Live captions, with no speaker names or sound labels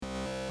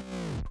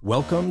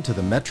Welcome to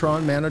the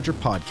Metron Manager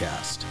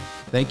Podcast.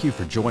 Thank you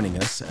for joining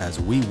us as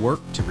we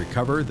work to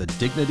recover the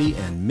dignity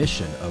and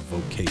mission of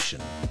vocation.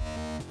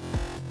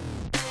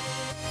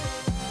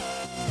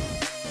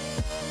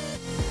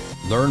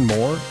 Learn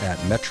more at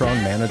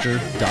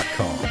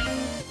metronmanager.com.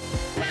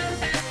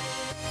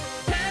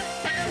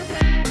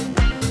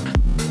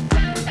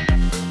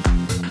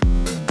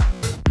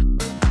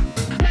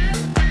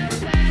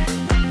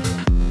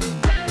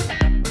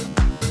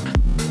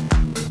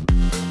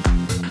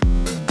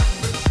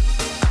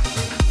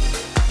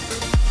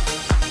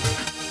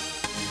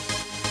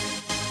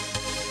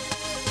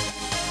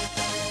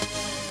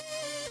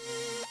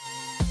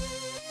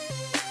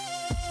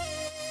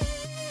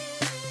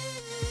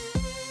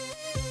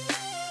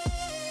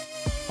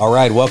 All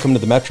right, welcome to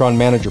the Metron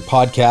Manager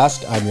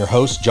Podcast. I'm your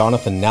host,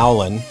 Jonathan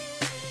Nowlin.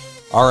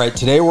 All right,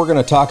 today we're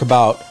going to talk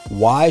about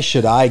why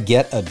should I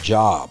get a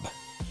job?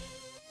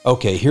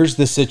 Okay, here's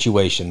the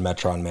situation,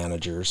 Metron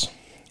managers.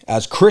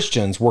 As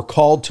Christians, we're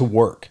called to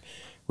work.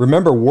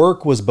 Remember,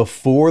 work was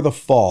before the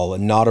fall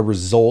and not a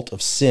result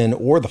of sin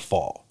or the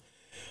fall.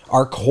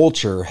 Our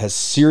culture has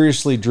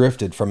seriously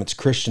drifted from its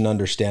Christian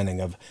understanding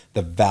of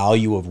the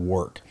value of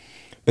work.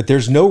 But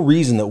there's no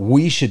reason that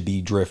we should be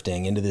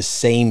drifting into this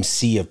same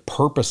sea of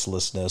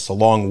purposelessness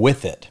along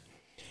with it.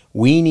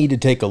 We need to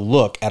take a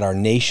look at our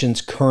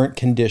nation's current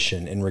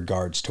condition in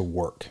regards to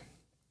work.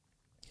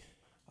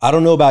 I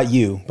don't know about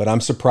you, but I'm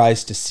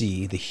surprised to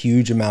see the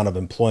huge amount of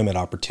employment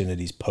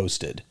opportunities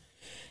posted.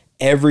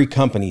 Every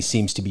company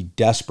seems to be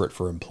desperate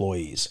for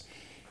employees.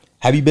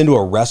 Have you been to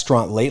a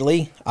restaurant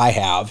lately? I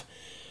have.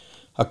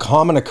 A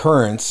common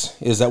occurrence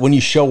is that when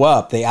you show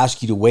up, they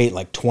ask you to wait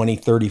like 20,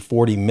 30,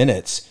 40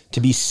 minutes to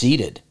be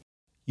seated.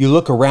 You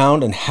look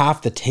around and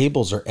half the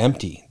tables are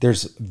empty.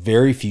 There's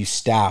very few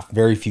staff,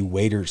 very few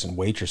waiters and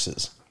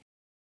waitresses.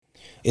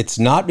 It's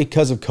not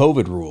because of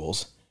COVID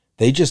rules.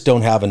 They just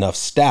don't have enough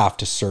staff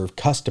to serve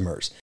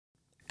customers.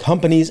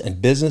 Companies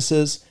and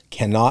businesses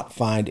cannot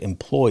find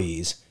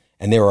employees,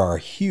 and there are a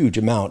huge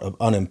amount of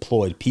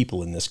unemployed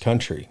people in this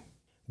country.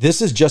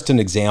 This is just an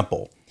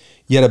example,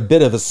 yet a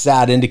bit of a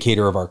sad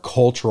indicator of our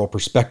cultural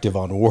perspective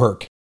on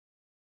work.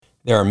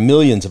 There are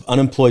millions of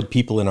unemployed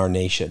people in our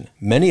nation,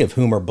 many of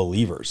whom are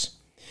believers,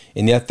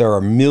 and yet there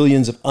are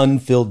millions of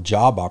unfilled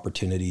job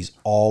opportunities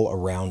all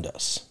around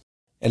us.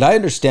 And I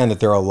understand that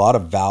there are a lot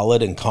of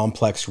valid and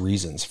complex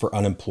reasons for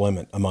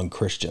unemployment among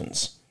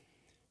Christians,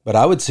 but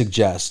I would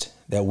suggest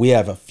that we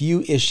have a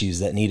few issues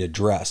that need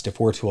addressed if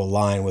we're to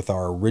align with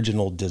our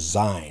original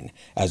design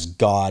as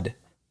God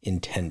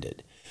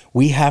intended.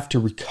 We have to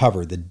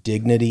recover the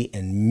dignity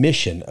and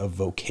mission of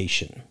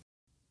vocation.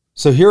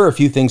 So here are a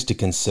few things to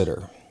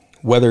consider,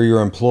 whether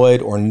you're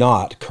employed or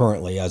not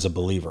currently as a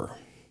believer.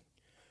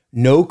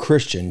 No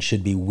Christian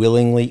should be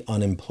willingly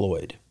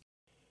unemployed.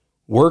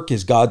 Work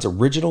is God's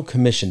original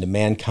commission to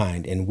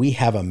mankind, and we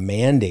have a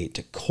mandate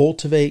to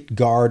cultivate,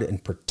 guard,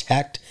 and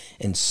protect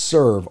and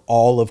serve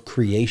all of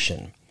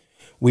creation.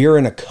 We are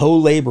in a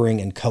co-laboring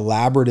and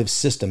collaborative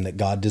system that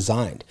God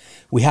designed.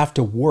 We have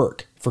to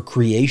work for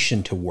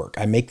creation to work.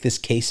 I make this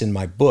case in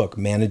my book,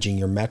 Managing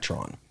Your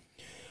Metron.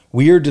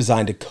 We are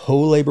designed to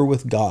co-labor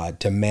with God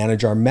to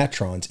manage our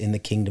metrons in the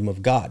kingdom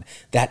of God.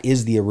 That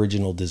is the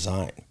original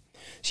design.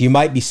 So you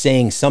might be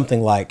saying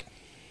something like,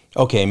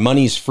 okay,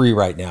 money's free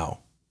right now.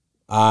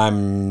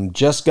 I'm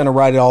just going to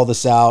write all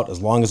this out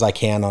as long as I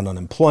can on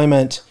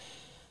unemployment.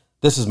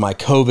 This is my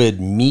COVID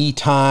me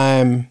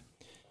time.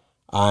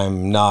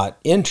 I'm not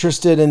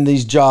interested in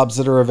these jobs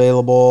that are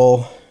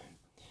available.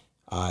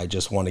 I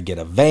just want to get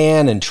a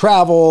van and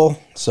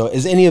travel. So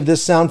does any of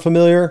this sound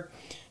familiar?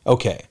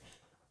 Okay.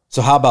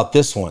 So how about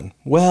this one?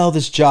 Well,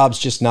 this job's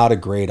just not a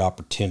great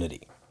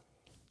opportunity.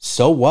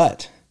 So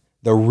what?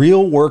 The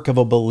real work of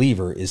a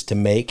believer is to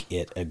make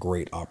it a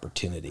great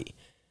opportunity.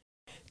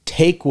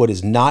 Take what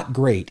is not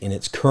great in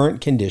its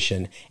current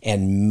condition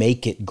and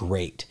make it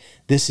great.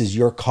 This is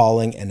your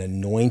calling and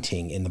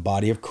anointing in the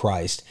body of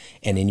Christ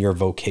and in your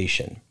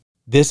vocation.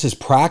 This is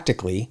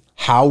practically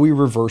how we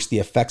reverse the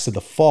effects of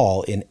the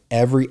fall in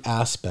every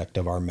aspect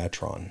of our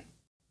metron.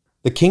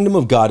 The kingdom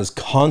of God is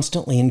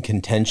constantly in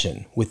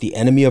contention with the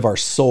enemy of our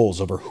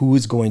souls over who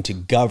is going to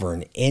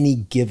govern any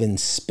given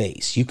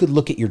space. You could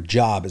look at your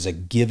job as a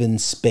given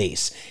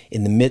space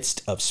in the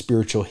midst of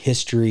spiritual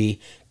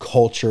history,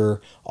 culture,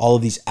 all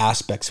of these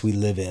aspects we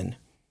live in.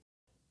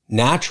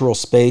 Natural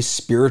space,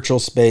 spiritual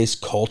space,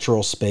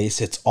 cultural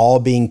space, it's all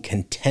being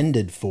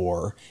contended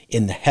for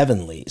in the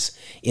heavenlies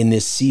in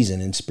this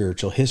season in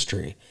spiritual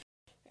history.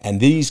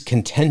 And these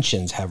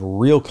contentions have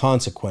real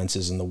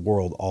consequences in the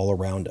world all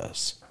around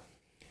us.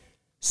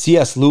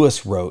 C.S.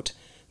 Lewis wrote,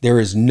 "There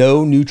is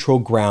no neutral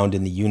ground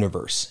in the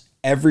universe.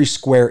 Every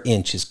square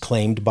inch is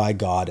claimed by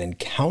God and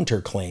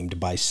counterclaimed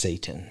by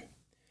Satan."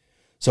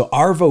 So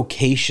our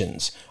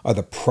vocations are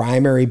the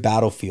primary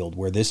battlefield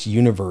where this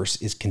universe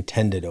is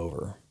contended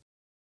over.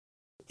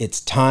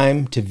 It's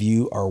time to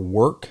view our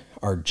work,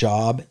 our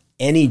job,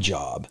 any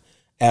job,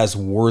 as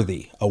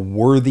worthy, a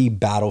worthy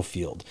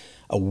battlefield,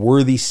 a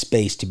worthy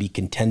space to be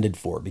contended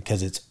for,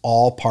 because it's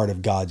all part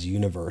of God's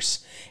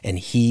universe, and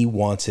He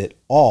wants it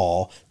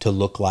all to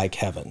look like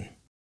heaven.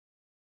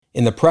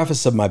 In the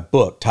preface of my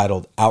book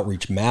titled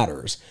Outreach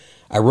Matters,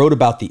 I wrote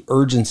about the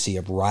urgency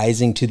of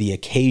rising to the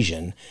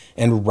occasion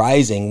and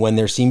rising when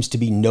there seems to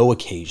be no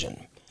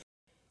occasion.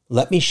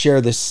 Let me share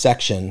this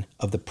section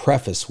of the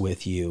preface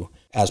with you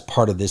as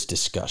part of this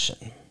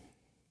discussion.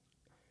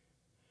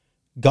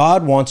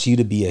 God wants you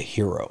to be a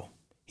hero.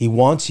 He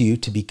wants you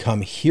to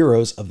become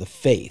heroes of the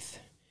faith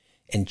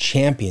and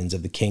champions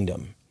of the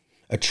kingdom.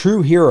 A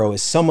true hero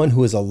is someone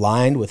who is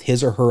aligned with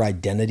his or her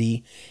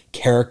identity,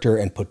 character,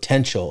 and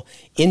potential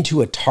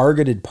into a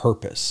targeted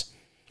purpose.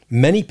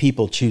 Many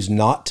people choose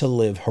not to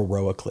live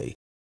heroically,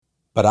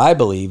 but I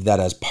believe that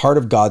as part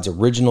of God's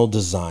original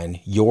design,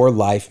 your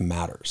life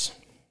matters.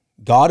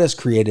 God has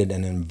created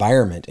an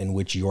environment in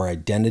which your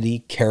identity,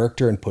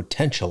 character, and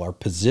potential are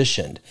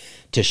positioned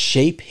to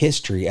shape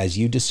history as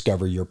you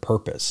discover your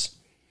purpose.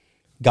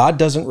 God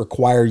doesn't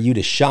require you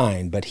to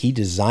shine, but He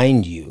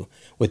designed you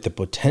with the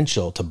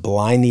potential to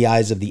blind the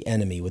eyes of the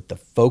enemy with the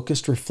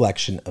focused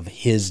reflection of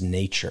His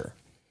nature.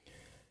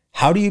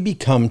 How do you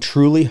become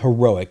truly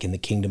heroic in the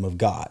kingdom of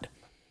God?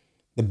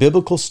 The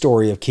biblical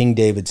story of King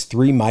David's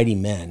 3 mighty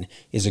men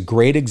is a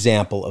great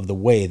example of the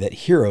way that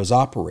heroes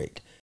operate.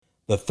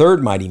 The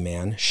third mighty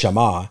man,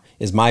 Shammah,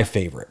 is my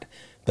favorite,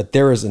 but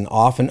there is an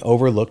often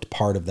overlooked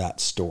part of that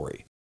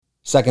story.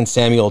 2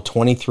 Samuel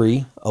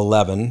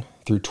 23:11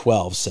 through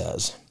 12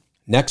 says,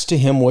 "Next to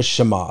him was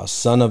Shammah,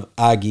 son of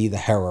Agi the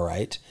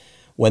Hararite.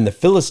 When the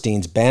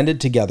Philistines banded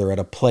together at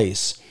a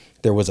place,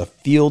 there was a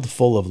field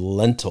full of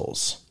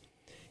lentils.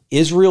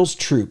 Israel's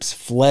troops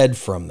fled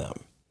from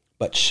them,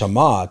 but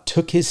Shammah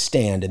took his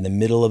stand in the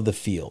middle of the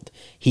field.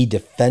 He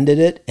defended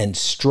it and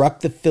struck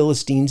the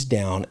Philistines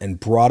down and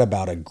brought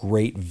about a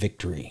great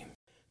victory."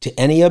 To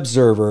any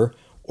observer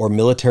or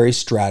military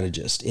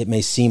strategist, it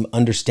may seem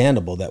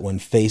understandable that when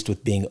faced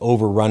with being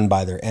overrun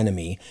by their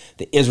enemy,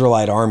 the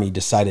Israelite army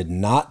decided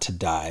not to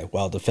die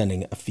while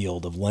defending a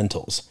field of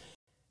lentils.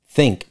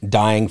 Think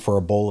dying for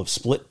a bowl of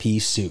split pea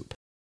soup.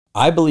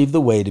 I believe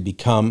the way to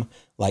become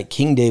like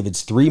King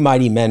David's 3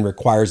 mighty men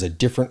requires a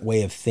different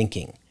way of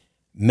thinking.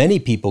 Many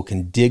people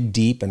can dig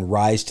deep and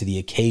rise to the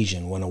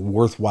occasion when a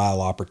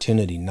worthwhile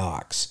opportunity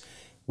knocks.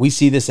 We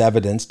see this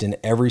evidenced in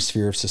every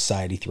sphere of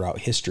society throughout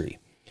history.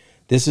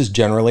 This is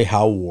generally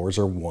how wars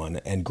are won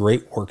and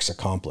great works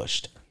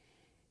accomplished.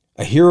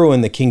 A hero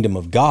in the kingdom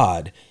of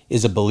God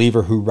is a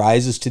believer who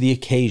rises to the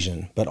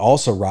occasion, but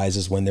also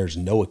rises when there's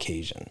no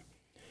occasion.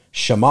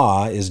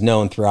 Shammah is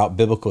known throughout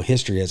biblical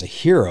history as a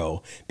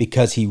hero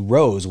because he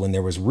rose when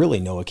there was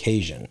really no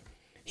occasion.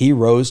 He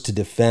rose to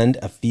defend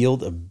a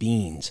field of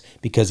beans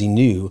because he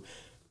knew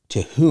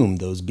to whom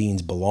those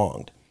beans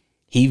belonged.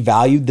 He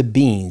valued the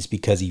beans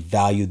because he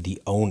valued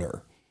the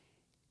owner.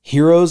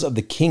 Heroes of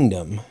the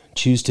kingdom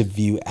choose to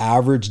view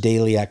average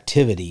daily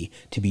activity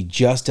to be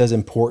just as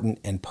important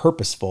and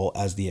purposeful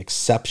as the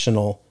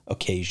exceptional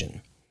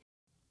occasion.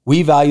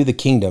 We value the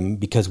kingdom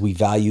because we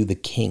value the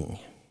king.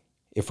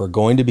 If we're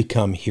going to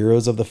become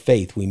heroes of the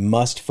faith, we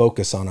must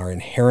focus on our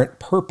inherent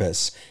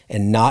purpose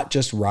and not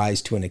just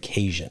rise to an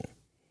occasion.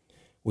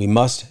 We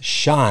must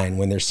shine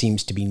when there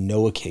seems to be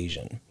no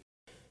occasion.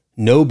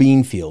 No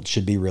bean field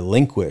should be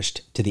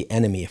relinquished to the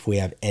enemy if we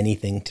have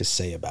anything to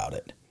say about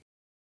it.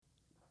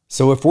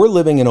 So if we're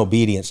living in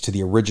obedience to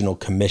the original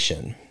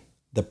commission,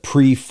 the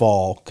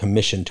pre-fall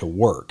commission to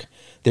work,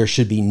 there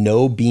should be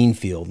no bean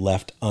field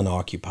left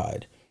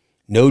unoccupied.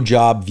 No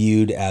job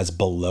viewed as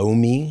below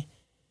me.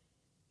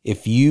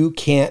 If you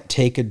can't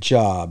take a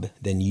job,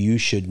 then you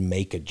should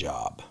make a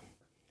job.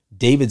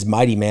 David's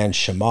mighty man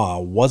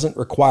Shammah wasn't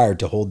required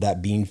to hold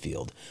that bean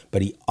field,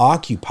 but he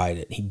occupied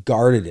it, he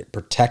guarded it,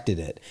 protected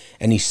it,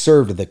 and he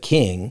served the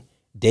king,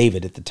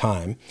 David at the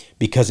time,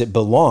 because it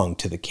belonged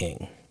to the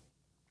king.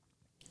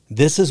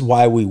 This is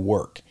why we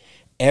work.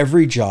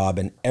 Every job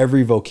and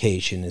every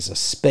vocation is a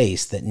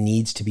space that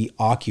needs to be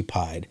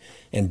occupied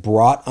and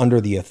brought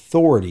under the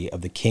authority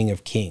of the King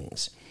of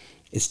Kings.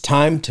 It's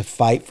time to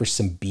fight for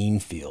some bean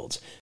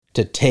fields,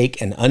 to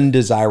take an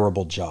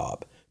undesirable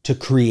job, to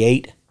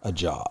create a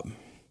job.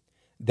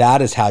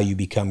 That is how you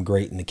become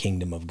great in the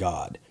kingdom of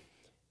God.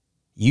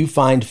 You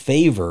find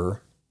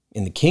favor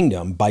in the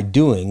kingdom by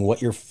doing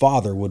what your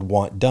Father would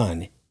want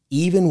done,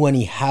 even when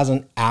He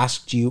hasn't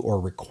asked you or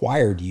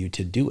required you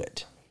to do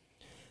it.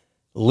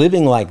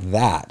 Living like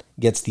that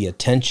gets the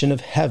attention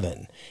of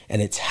heaven,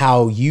 and it's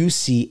how you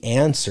see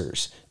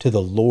answers to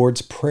the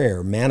Lord's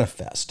Prayer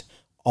manifest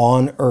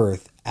on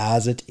earth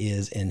as it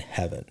is in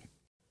heaven.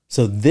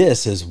 So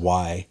this is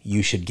why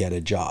you should get a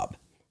job.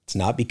 It's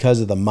not because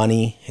of the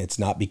money. It's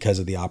not because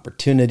of the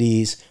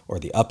opportunities or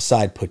the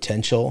upside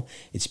potential.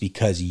 It's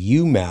because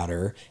you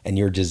matter and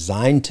you're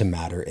designed to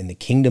matter in the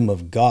kingdom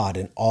of God,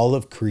 and all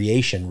of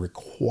creation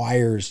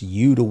requires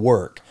you to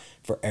work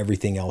for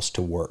everything else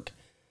to work.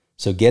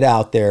 So get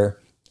out there,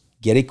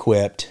 get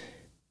equipped,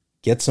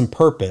 get some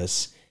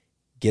purpose,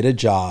 get a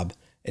job,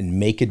 and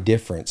make a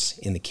difference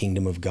in the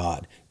kingdom of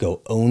God.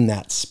 Go own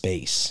that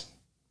space.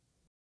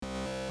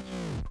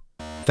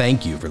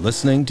 Thank you for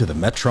listening to the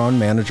Metron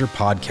Manager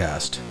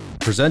Podcast,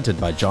 presented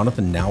by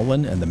Jonathan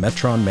Nowlin and the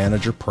Metron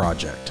Manager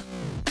Project.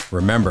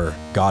 Remember,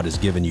 God has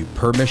given you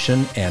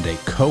permission and a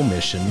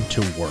commission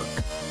to work.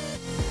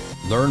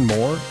 Learn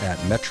more at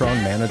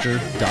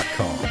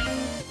metronmanager.com.